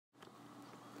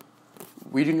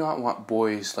We do not want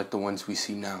boys like the ones we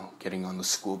see now getting on the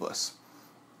school bus.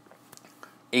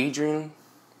 Adrian,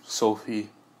 Sofie,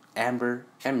 Amber,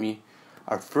 and me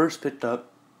are first picked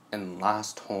up and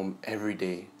last home every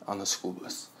day on the school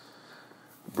bus.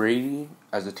 Braidie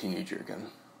as a teenager again.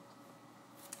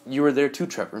 You were there too,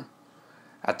 Trevor,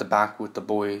 at the back with the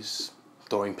boys,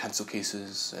 throwing pencil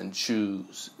cases and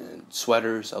shoes and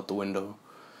sweaters out the window.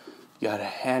 You had a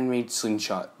handmade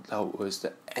slingshot that was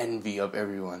the envy of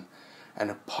everyone, and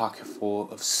a pocket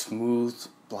full of smooth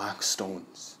black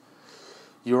stones.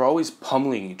 You were always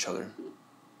pummeling each other,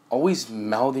 always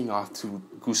mouthing off to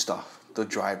Gustav, the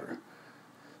driver.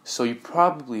 So you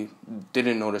probably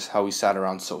didn't notice how we sat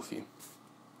around Sofie,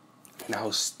 and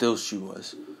how still she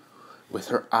was, with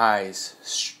her eyes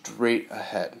straight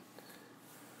ahead.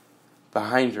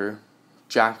 Behind her,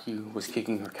 Jackie was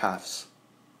kicking her calves.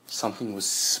 Something was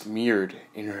smeared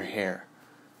in her hair.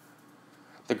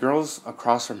 The girls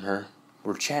across from her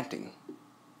were chanting,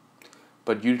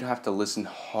 but you'd have to listen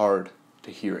hard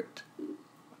to hear it.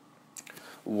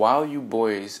 While you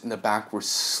boys in the back were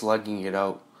slugging it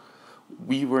out,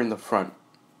 we were in the front,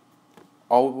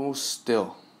 almost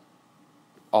still,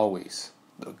 always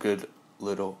the good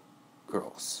little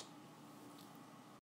girls.